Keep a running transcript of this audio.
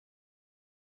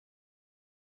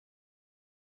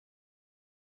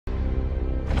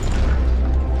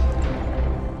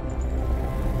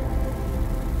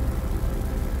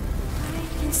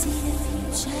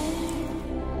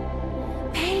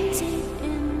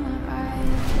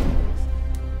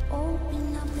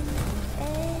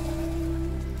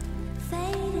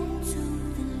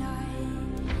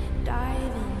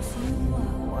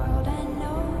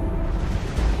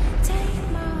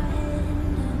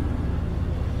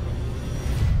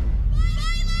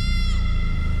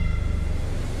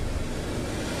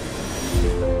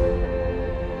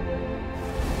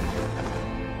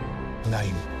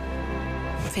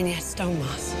tiny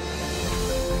stonemas.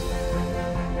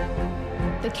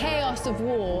 The chaos of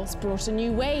war has brought a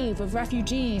new wave of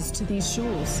refugees to these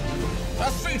shores. Our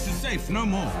streets are safe, no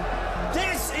more.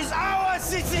 This is our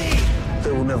city!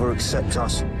 They will never accept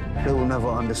us. They will never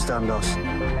understand us.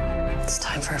 It's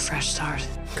time for a fresh start.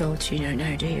 God, you don't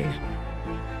know, do you?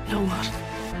 Know what?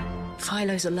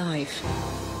 Philo's alive.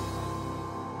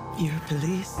 You're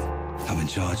police? I've been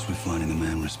charged with finding the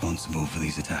man responsible for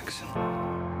these attacks.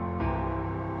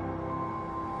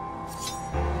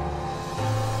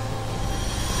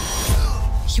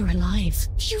 You're alive.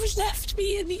 You left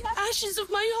me in the ashes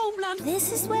of my homeland.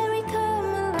 This is where we come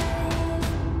alive.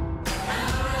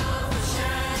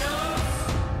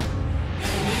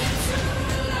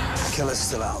 The killer's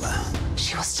still out there.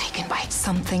 She was taken by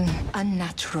something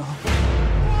unnatural.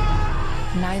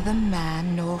 Neither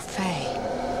man nor fae.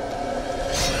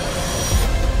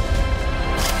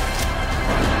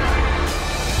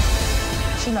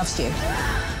 She loves you,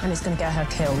 and it's going to get her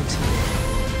killed.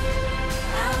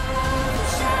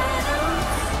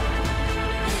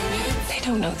 They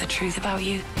don't know the truth about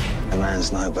you. A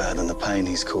man's no better than the pain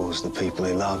he's caused the people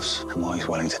he loves and what he's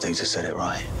willing to do to set it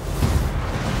right.